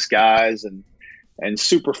nicest guys, and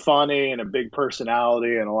super funny, and a big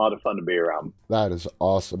personality, and a lot of fun to be around. That is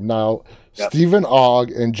awesome. Now, yep. Stephen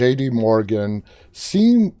Ogg and JD Morgan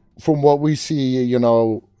seem, from what we see, you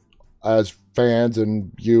know, as fans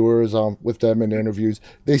and viewers with them in interviews,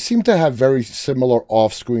 they seem to have very similar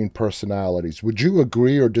off-screen personalities. Would you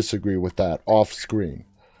agree or disagree with that off-screen?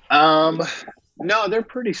 No, they're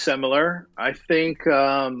pretty similar. I think,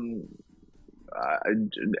 in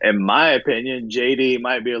my opinion, JD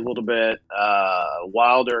might be a little bit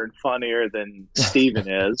wilder and funnier than Steven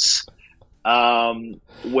is.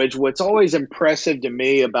 What's always impressive to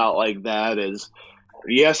me about like that is,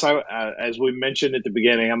 yes, as we mentioned at the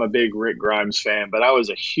beginning, I'm a big Rick Grimes fan, but I was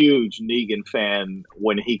a huge Negan fan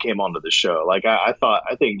when he came onto the show. Like I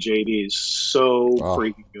think JD is so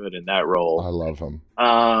freaking good in that role. I love him.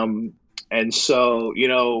 And so, you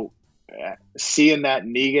know, seeing that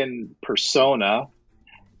Negan persona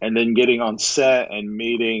and then getting on set and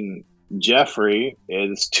meeting Jeffrey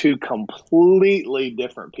is two completely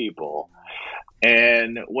different people.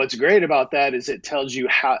 And what's great about that is it tells you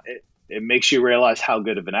how it makes you realize how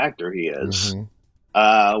good of an actor he is.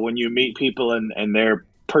 Mm-hmm. When you meet people and their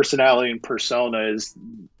personality and persona is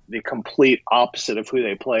the complete opposite of who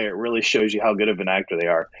they play, it really shows you how good of an actor they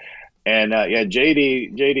are. And yeah,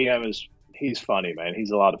 JDM he's funny, man. He's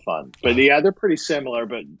a lot of fun. But yeah, they're pretty similar,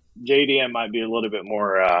 but JDM might be a little bit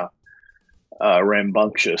more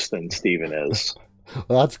rambunctious than Steven is.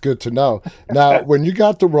 Well, that's good to know. Now, when you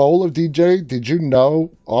got the role of DJ, did you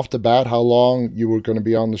know off the bat how long you were going to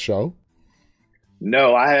be on the show?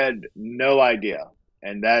 No, I had no idea.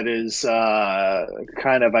 And that is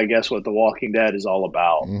kind of, I guess, what The Walking Dead is all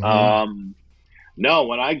about. Mm-hmm. No,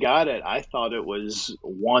 when I got it, I thought it was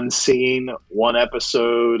one scene, one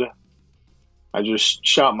episode. I just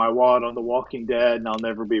shot my wad on The Walking Dead, and I'll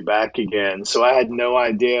never be back again. So I had no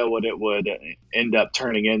idea what it would end up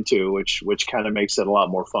turning into, which kind of makes it a lot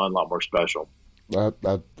more fun, a lot more special.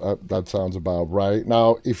 That sounds about right.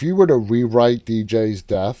 Now, if you were to rewrite DJ's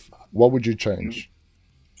death, what would you change?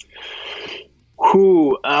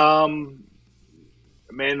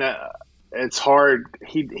 Man, it's hard.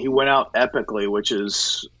 He went out epically, which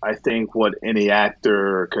is, I think, what any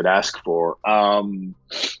actor could ask for. I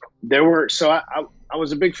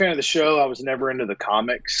was a big fan of the show. I was never into the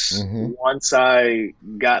comics. Mm-hmm. Once I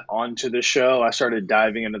got onto the show, I started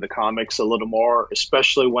diving into the comics a little more,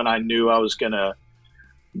 especially when I knew I was going to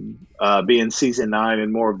be in season 9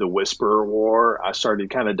 and more of the Whisperer War. I started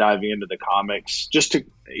kind of diving into the comics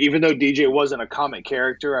even though DJ wasn't a comic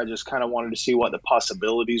character, I just kind of wanted to see what the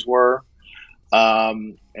possibilities were.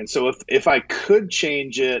 And so if I could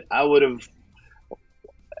change it, I would have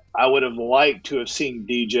liked to have seen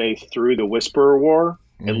DJ through the Whisperer War,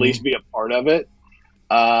 mm-hmm. at least be a part of it.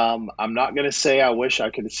 I'm not going to say I wish I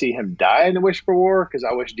could see him die in the Whisperer War, because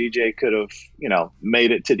I wish DJ could have,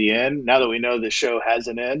 made it to the end. Now that we know the show has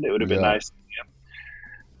an end, it would have been nice to see him.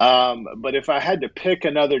 But if I had to pick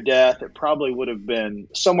another death, it probably would have been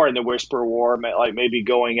somewhere in the Whisperer War, like maybe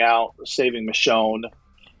going out, saving Michonne,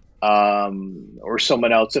 or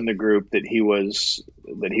someone else in the group that he was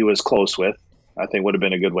close with. I think would have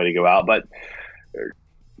been a good way to go out. But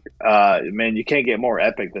man, you can't get more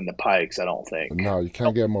epic than the Pikes, I don't think. No, you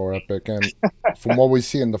can't get more epic. And from what we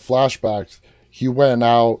see in the flashbacks, he went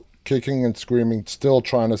out kicking and screaming, still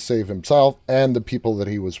trying to save himself and the people that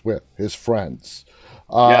he was with, his friends.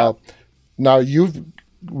 Now,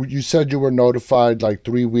 you said you were notified like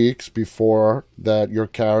 3 weeks before that your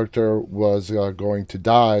character was going to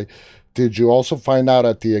die. Did you also find out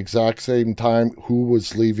at the exact same time who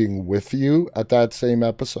was leaving with you at that same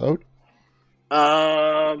episode?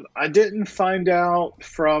 I didn't find out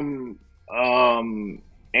from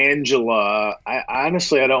Angela. I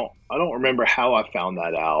honestly don't remember how I found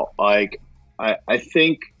that out. Like I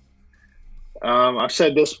think I've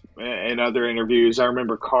said this in other interviews. I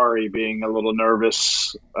remember Kari being a little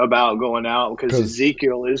nervous about going out because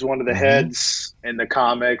Ezekiel is one of the heads in the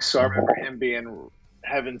comics. So I remember him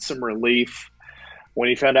having some relief when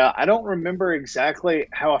he found out. I don't remember exactly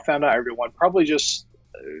how I found out everyone. Probably just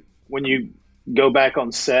when you go back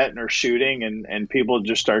on set and are shooting and people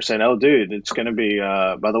just start saying, "Oh, dude, it's going to be,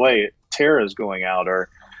 by the way, Tara's going out," or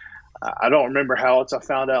I don't remember how else I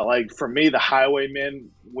found out. Like for me, the Highwaymen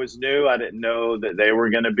was new. I didn't know that they were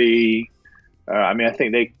going to be, I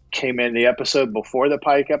think came in the episode before the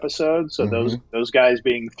Pike episode, so those guys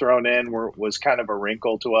being thrown in was kind of a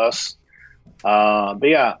wrinkle to us. But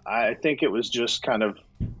yeah, I think it was just kind of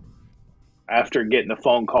after getting the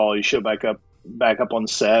phone call, you show back up on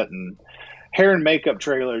set, and hair and makeup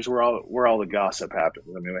trailers where all the gossip happens.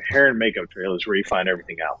 I mean, hair and makeup trailers where you find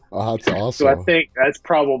everything out. Oh, that's awesome. So I think that's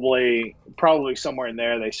probably somewhere in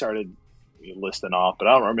there they started listing off, but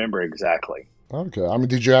I don't remember exactly. Okay. I mean,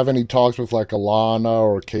 did you have any talks with like Alana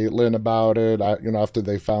or Caitlin about it? After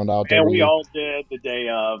they found out. Yeah, we all did the day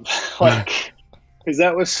of, like, because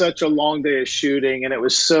that was such a long day of shooting, and it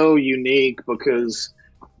was so unique because,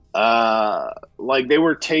 like, they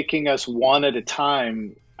were taking us one at a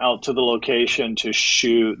time out to the location to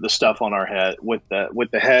shoot the stuff on our head with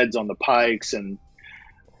the heads on the Pikes, and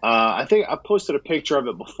I think I posted a picture of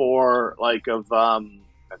it before, like of.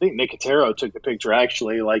 I think Nicotero took the picture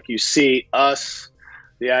actually. Like you see us,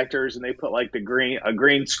 the actors, and they put like a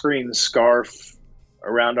green screen scarf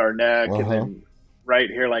around our neck, and then right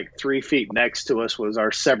here, like 3 feet next to us, was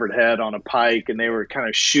our severed head on a Pike, and they were kind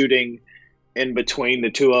of shooting in between the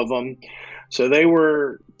two of them. So they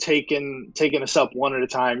were taking us up one at a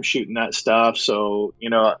time, shooting that stuff. So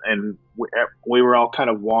and we were all kind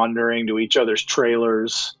of wandering to each other's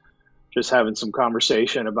trailers, just having some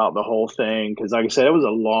conversation about the whole thing. Because like I said, it was a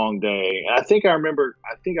long day. And I think I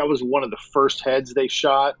was one of the first heads they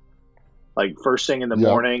shot, like first thing in the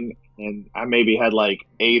morning. And I maybe had like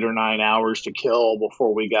 8 or 9 hours to kill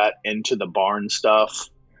before we got into the barn stuff.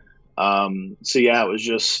 So yeah, it was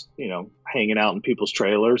just, hanging out in people's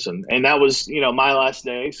trailers. And that was, my last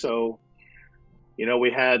day. So,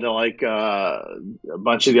 we had like a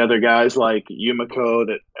bunch of the other guys like Yumiko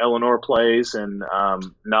that Eleanor plays, and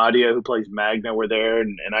Nadia, who plays Magna, were there,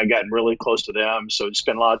 and I got really close to them. So I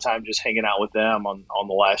spent a lot of time just hanging out with them on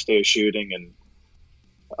the last day of shooting, and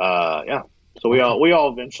yeah. So we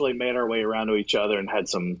all eventually made our way around to each other and had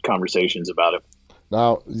some conversations about it.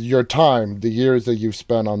 Now, the years that you've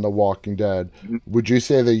spent on The Walking Dead, would you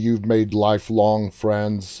say that you've made lifelong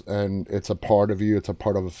friends and it's a part of you, it's a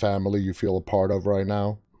part of a family you feel a part of right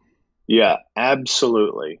now? Yeah,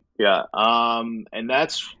 absolutely. Yeah. And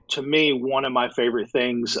that's, to me, one of my favorite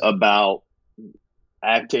things about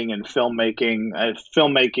acting and filmmaking,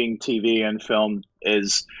 TV and film,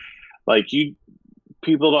 is like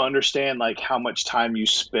people don't understand like how much time you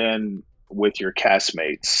spend with your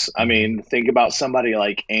castmates. I mean, think about somebody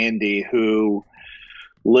like Andy, who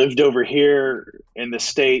lived over here in the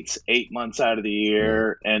States 8 months out of the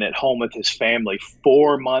year and at home with his family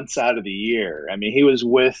 4 months out of the year. I mean, he was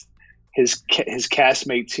with his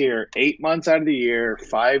castmates here 8 months out of the year,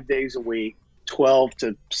 5 days a week, 12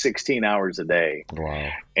 to 16 hours a day. Wow.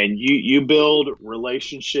 And you build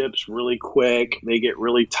relationships really quick. They get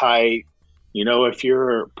really tight. If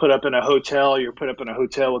you're put up in a hotel, you're put up in a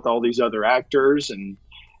hotel with all these other actors, and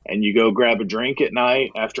you go grab a drink at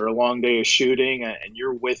night after a long day of shooting, and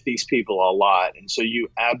you're with these people a lot. And so you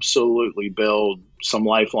absolutely build some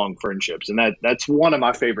lifelong friendships. And that's one of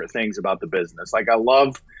my favorite things about the business. Like, I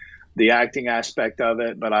love the acting aspect of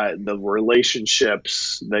it, but the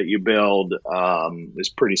relationships that you build is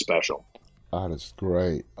pretty special. That is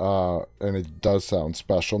great. And it does sound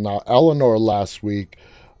special. Now, Eleanor last week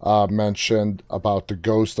mentioned about the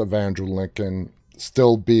ghost of Andrew Lincoln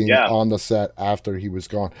still being on the set after he was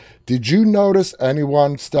gone. Did you notice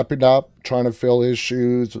anyone stepping up, trying to fill his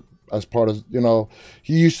shoes as part of,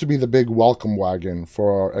 he used to be the big welcome wagon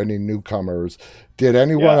for any newcomers. Did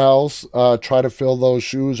anyone else try to fill those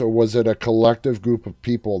shoes, or was it a collective group of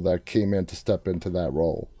people that came in to step into that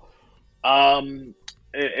role?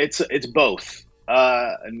 It's both.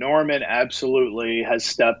 Norman absolutely has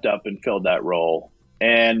stepped up and filled that role.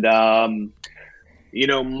 And,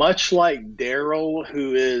 much like Daryl,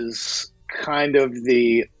 who is kind of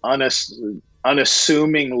the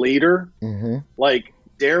unassuming leader, like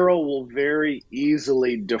Daryl will very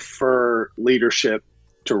easily defer leadership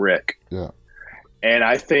to Rick. Yeah. And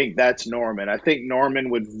I think that's Norman. I think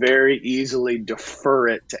Norman would very easily defer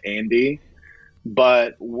it to Andy.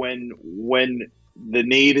 But when the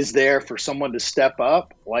need is there for someone to step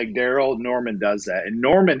up, like Daryl, Norman does that. And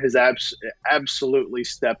Norman has absolutely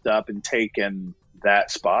stepped up and taken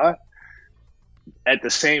that spot. At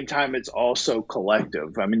the same time, it's also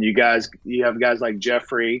collective. I mean, you have guys like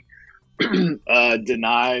Jeffrey,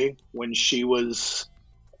 Denai, when she was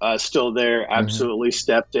still there, absolutely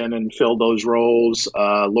stepped in and filled those roles.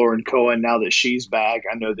 Lauren Cohen, now that she's back,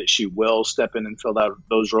 I know that she will step in and fill out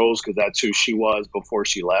those roles because that's who she was before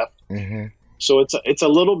she left. So it's a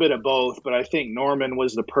little bit of both, but I think Norman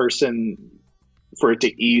was the person for it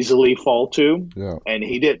to easily fall to. Yeah. And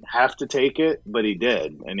he didn't have to take it, but he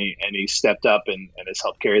did. And he stepped up and has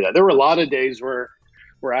helped carry that. There were a lot of days where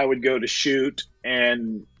I would go to shoot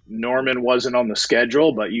and Norman wasn't on the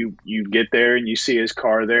schedule, but you get there and you see his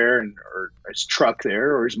car there or his truck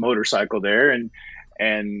there or his motorcycle there.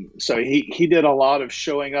 And so he did a lot of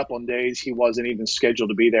showing up on days he wasn't even scheduled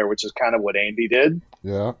to be there, which is kind of what Andy did.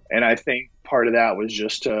 Yeah. And I think part of that was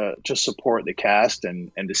just to support the cast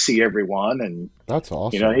and to see everyone. And that's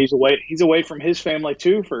awesome. You know, he's away from his family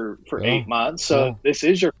too for 8 months. So this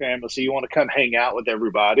is your family. So you want to come hang out with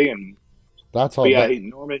everybody. And that's all. Yeah,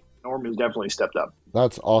 Norman's definitely stepped up.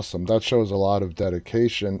 That's awesome. That shows a lot of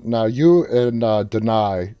dedication. Now you and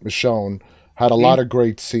Denai, Michonne, had a lot of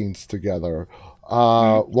great scenes together.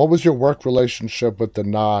 What was your work relationship with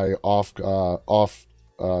Denai off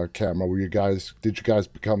camera? Did you guys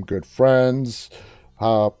become good friends?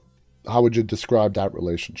 How would you describe that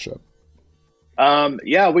relationship?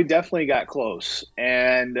 Yeah, we definitely got close.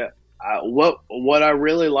 And what I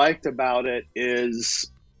really liked about it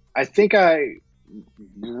is I think I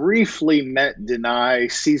briefly met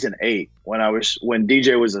Denai season 8 when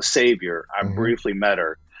DJ was a savior. I briefly met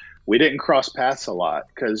her. We didn't cross paths a lot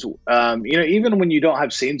because even when you don't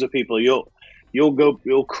have scenes with people,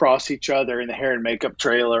 you'll cross each other in the hair and makeup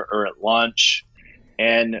trailer or at lunch.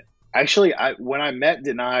 And actually, when I met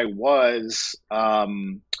Denai was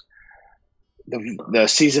the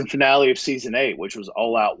season finale of season 8, which was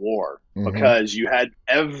All Out War, because you had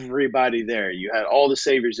everybody there. You had all the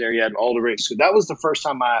saviors there. You had all the races. So that was the first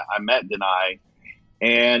time I met Denai.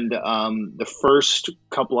 And the first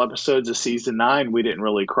couple episodes of season 9, we didn't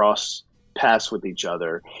really cross paths with each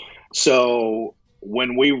other. So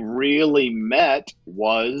when we really met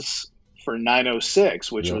was for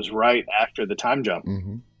 906, which was right after the time jump.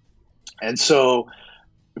 And so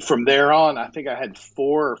from there on, I think I had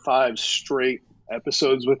 4 or 5 straight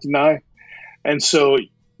episodes with Denai. And so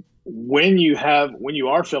when you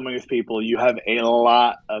are filming with people, you have a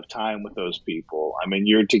lot of time with those people. I mean,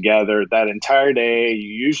 you're together that entire day. You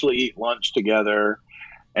usually eat lunch together.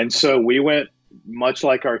 And so we went, much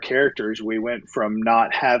like our characters, we went from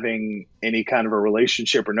not having any kind of a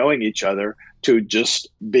relationship or knowing each other to just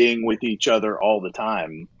being with each other all the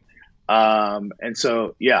time. And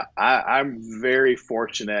so, yeah, I'm very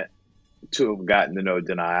fortunate to have gotten to know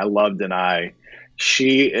Denai. I love Denai.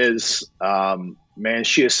 She is,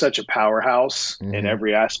 she is such a powerhouse in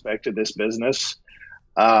every aspect of this business.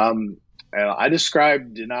 And I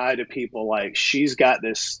describe Denai to people like she's got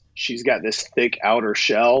this thick outer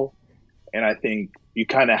shell. And I think you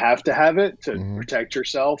kind of have to have it to protect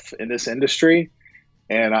yourself in this industry.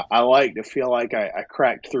 And I like to feel like I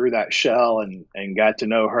cracked through that shell and got to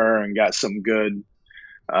know her and got some good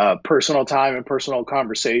personal time and personal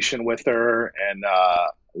conversation with her. And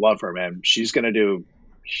love her, man. She's going to do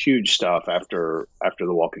huge stuff after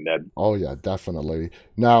The Walking Dead. Oh, yeah, definitely.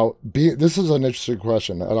 Now, this is an interesting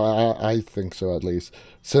question, and I think so at least.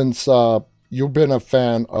 Since you've been a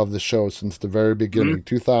fan of the show since the very beginning,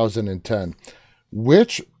 2010,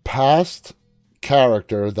 which past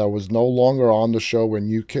character that was no longer on the show when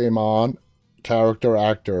you came on, character,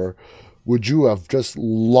 actor, would you have just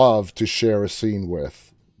loved to share a scene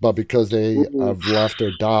with, but because they have left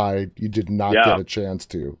or died, you did not get a chance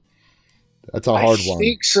to? That's a hard one.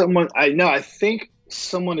 I think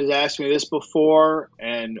someone has asked me this before,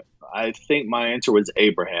 and I think my answer was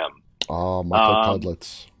Abraham. Oh, Michael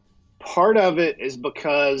Cudlitz. Part of it is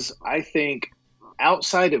because I think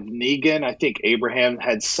outside of Negan, I think Abraham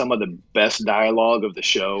had some of the best dialogue of the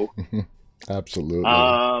show. Absolutely.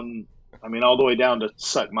 I mean, all the way down to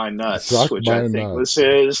 "Suck My Nuts," which I think was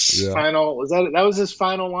his final. That was his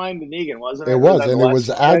final line to Negan, wasn't it? It was, and it was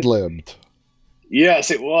ad-libbed.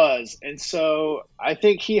 Yes, it was. And so I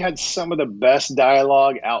think he had some of the best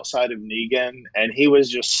dialogue outside of Negan, and he was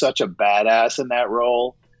just such a badass in that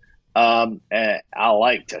role. And I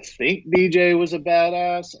like to think DJ was a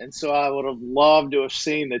badass, and so I would have loved to have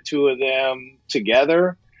seen the two of them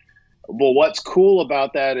together. Well, what's cool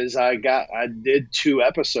about that is I did 2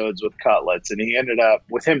 episodes with Cutlets, and he ended up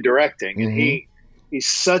with him directing, and he's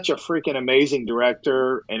such a freaking amazing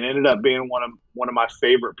director, and ended up being one of my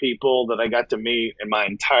favorite people that I got to meet in my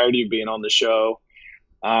entirety of being on the show.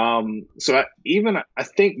 So I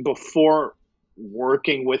think before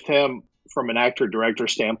working with him from an actor director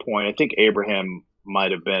standpoint, I think Abraham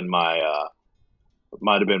might have been my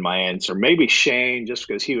answer. Maybe Shane, just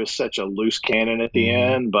because he was such a loose cannon at the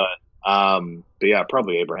end, but yeah,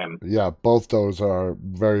 probably Abraham. Yeah, both those are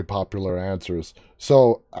very popular answers.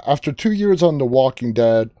 So after 2 years on The Walking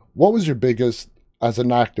Dead, what was your biggest, as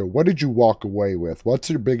an actor, what did you walk away with? What's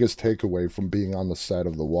your biggest takeaway from being on the set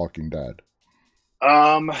of The Walking Dead?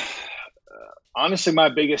 Um, Honestly, my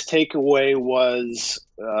biggest takeaway was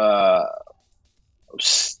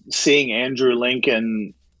seeing Andrew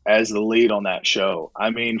Lincoln as the lead on that show.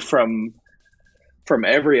 I mean, from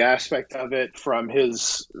every aspect of it, from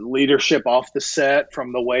his leadership off the set,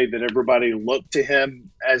 from the way that everybody looked to him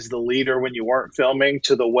as the leader when you weren't filming,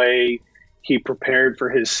 to the way he prepared for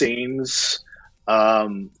his scenes,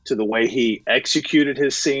 to the way he executed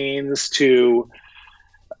his scenes, to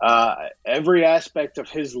every aspect of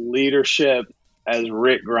his leadership as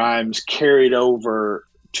Rick Grimes carried over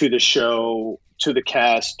to the show, to the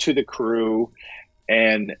cast, to the crew,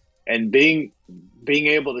 and being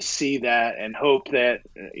able to see that and hope that,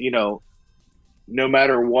 no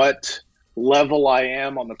matter what level I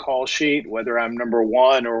am on the call sheet, whether I'm number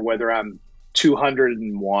one or whether I'm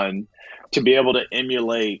 201, to be able to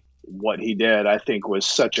emulate what he did, I think was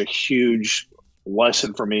such a huge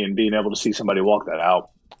lesson for me in being able to see somebody walk that out.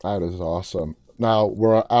 That is awesome. Now,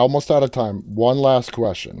 we're almost out of time. One last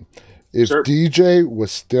question. If Sure. DJ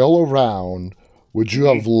was still around, would you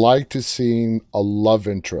have liked to seen a love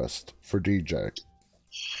interest for DJ?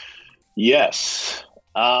 Yes.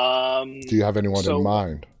 Do you have anyone in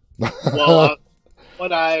mind? Well,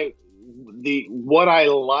 what I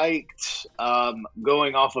liked,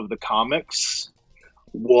 going off of the comics,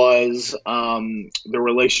 was the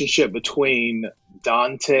relationship between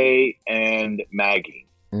Dante and Maggie.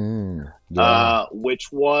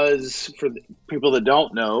 Which was, for the people that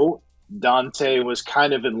don't know, Dante was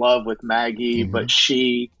kind of in love with Maggie, but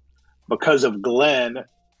she, because of Glenn,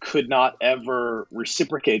 could not ever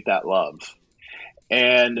reciprocate that love.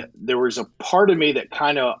 And there was a part of me that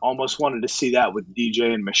kind of almost wanted to see that with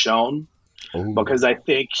DJ and Michonne, because I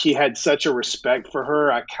think he had such a respect for her.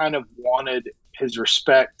 I kind of wanted his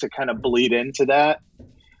respect to kind of bleed into that.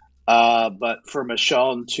 But for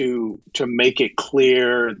Michonne to make it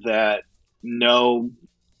clear that, no,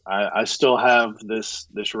 I still have this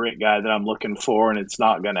Rick guy that I'm looking for, and it's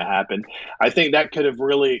not going to happen. I think that could have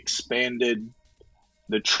really expanded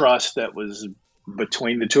the trust that was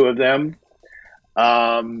between the two of them.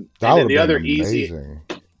 And then the other easy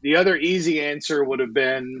answer would have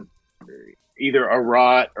been either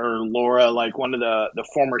Arat or Laura, like one of the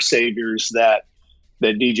former saviors that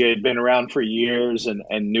DJ had been around for years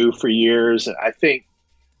and knew for years. And I think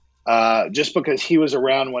just because he was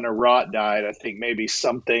around when Arat died, I think maybe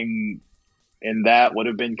something in that would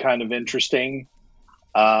have been kind of interesting.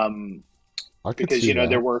 Because,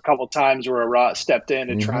 there were a couple times where Arat stepped in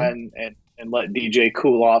to try and let DJ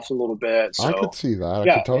cool off a little bit. So, I could see that.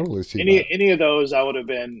 I could totally see that. Any of those I would have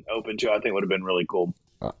been open to. I think would have been really cool.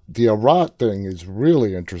 The Arat thing is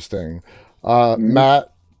really interesting.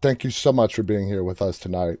 Matt, thank you so much for being here with us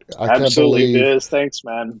tonight. Absolutely, Biz. Thanks,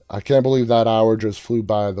 man. I can't believe that hour just flew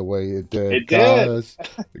by the way it did. It did.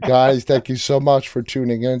 Guys, thank you so much for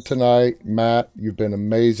tuning in tonight. Matt, you've been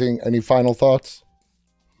amazing. Any final thoughts?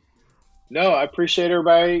 No, I appreciate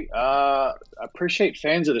everybody. I appreciate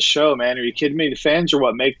fans of the show, man. Are you kidding me? The fans are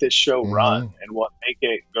what make this show run and what make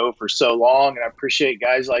it go for so long. And I appreciate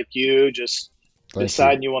guys like you just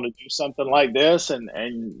deciding you want to do something like this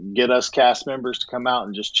and get us cast members to come out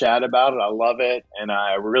and just chat about it. I love it. And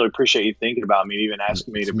I really appreciate you thinking about me, even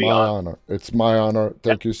asking me to be on. It's my honor.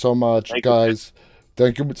 Thank you so much, guys.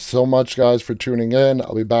 Thank you so much, guys, for tuning in.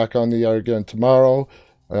 I'll be back on the air again tomorrow.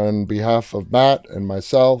 On behalf of Matt and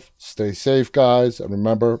myself, stay safe, guys. And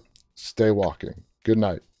remember, stay walking. Good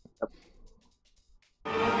night.